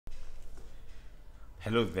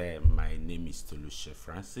Hello there, my name is Toluse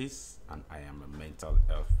Francis and I am a mental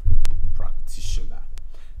health practitioner.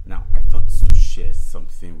 Now, I thought to share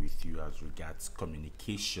something with you as regards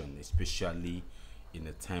communication, especially in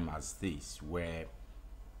a time as this where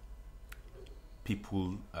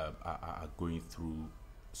people are going through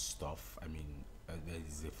stuff. There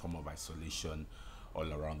is a form of isolation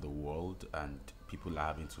all around the world, and people are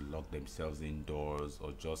having to lock themselves indoors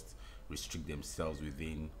or just restrict themselves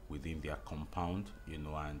within their compound,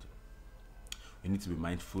 and we need to be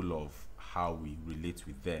mindful of how we relate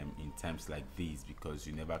with them in times like these, because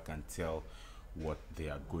you never can tell what they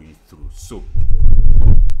are going through. So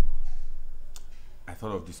I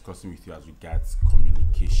thought of discussing with you as regards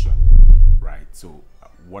communication, right? So,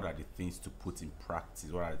 what are the things to put in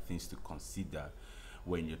practice? What are the things to consider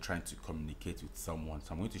when you're trying to communicate with someone?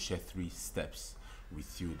 So, I'm going to share 3 steps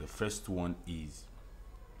with you. The first one is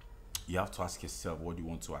you have to ask yourself, what do you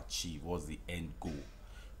want to achieve? What's the end goal,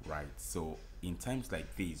 right? So, in times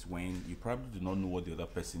like this, when you probably do not know what the other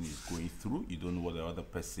person is going through, you don't know what the other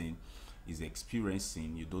person is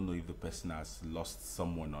experiencing, you don't know if the person has lost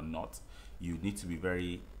someone or not, you need to be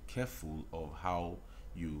very careful of how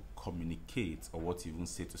you communicate or what you even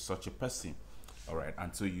say to such a person. All right,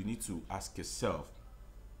 and so you need to ask yourself,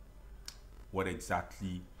 what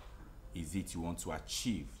exactly is it you want to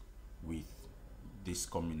achieve with this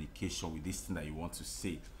communication, with this thing that you want to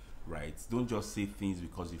say, right? Don't just say things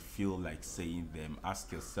because you feel like saying them.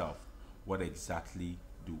 Ask yourself, what exactly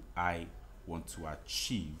do I want to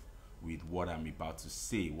achieve with what I'm about to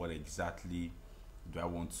say? What exactly do I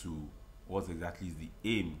want to, what exactly is the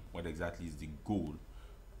aim? What exactly is the goal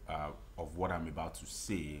of what I'm about to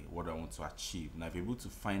say? What I want to achieve? Now, if you're able to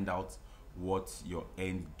find out what your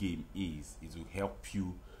end game is, it will help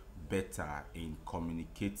you better in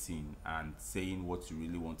communicating and saying what you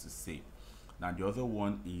really want to say. Now, the other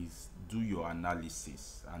one is do your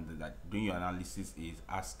analysis, and that doing your analysis is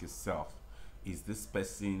ask yourself, is this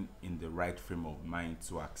person in the right frame of mind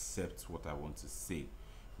to accept what I want to say?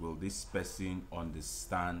 Will this person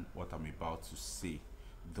understand what I'm about to say?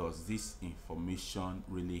 Does this information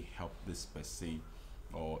really help this person,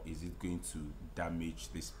 or is it going to damage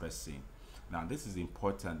this person? Now, this is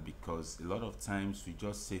important because a lot of times we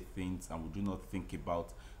just say things and we do not think about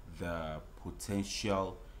the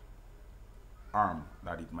potential harm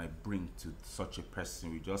that it might bring to such a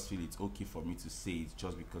person. We just feel it's okay for me to say it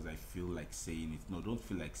just because I feel like saying it. No, don't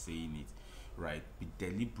feel like saying it, right? Be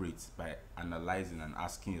deliberate by analyzing and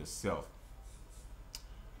asking yourself,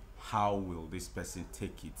 how will this person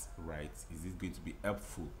take it, right? Is it going to be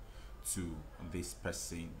helpful to this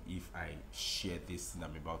person if I share this thing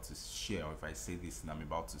I'm about to share, or if I say this thing I'm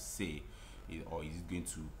about to say, or is it going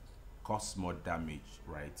to cause more damage,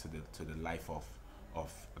 right, to the life of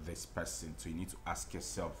this person? So you need to ask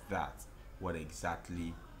yourself that, what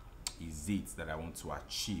exactly is it that I want to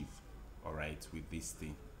achieve, all right, with this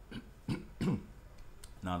thing.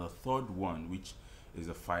 Now, the third one, which is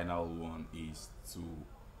the final one, is to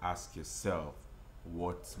ask yourself,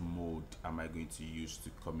 what mode am I going to use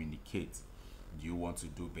to communicate? Do you want to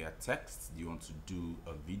do via text? Do you want to do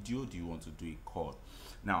a video? Do you want to do a call?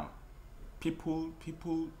 Now, people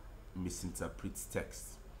misinterpret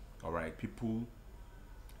text, all right? People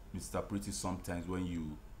misinterpret it sometimes when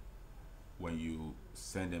you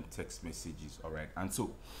send them text messages, all right? And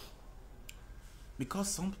so, because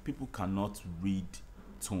some people cannot read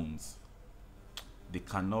tones, they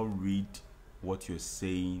cannot read what you're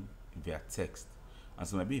saying via text, and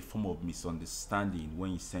so it might be a form of misunderstanding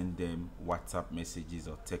when you send them WhatsApp messages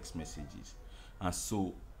or text messages. And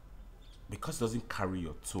so, because it doesn't carry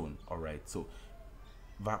your tone, all right, so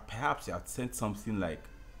but perhaps you had sent something like,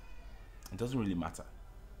 it doesn't really matter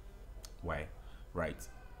why, right?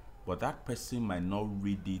 But that person might not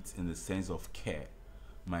read it in the sense of care,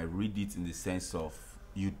 might read it in the sense of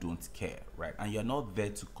you don't care, right? And you're not there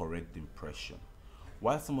to correct the impression,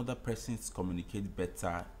 while some other persons communicate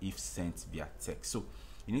better if sent via text. So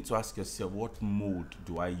you need to ask yourself, what mode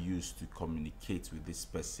do I use to communicate with this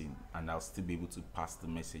person and I'll still be able to pass the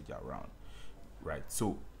message around, right?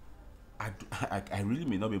 So I really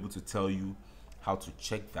may not be able to tell you how to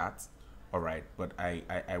check that, all right, but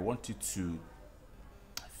I want you to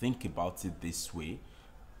think about it this way.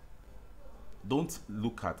 Don't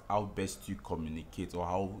look at how best you communicate or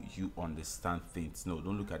how you understand things. No,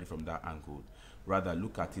 don't look at it from that angle. Rather,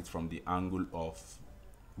 look at it from the angle of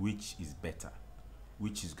which is better,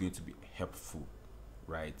 which is going to be helpful,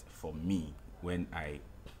 right, for me when I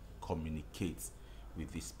communicate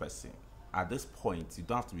with this person. At this point, you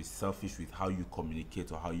don't have to be selfish with how you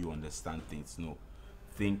communicate or how you understand things. No,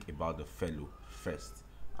 think about the fellow first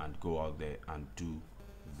and go out there and do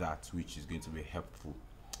that which is going to be helpful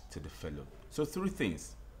to the fellow. So 3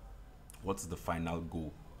 things. What's the final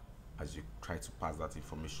goal as you try to pass that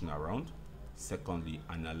information around? Secondly,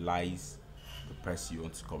 analyze the person you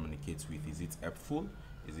want to communicate with. Is it helpful?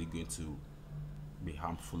 Is it going to be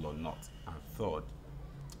harmful or not? And third,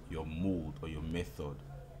 your mode or your method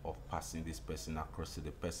of passing this person across to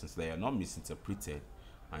the person, so that you're not misinterpreted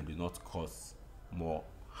and do not cause more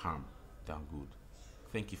harm than good.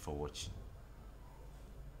 Thank you for watching.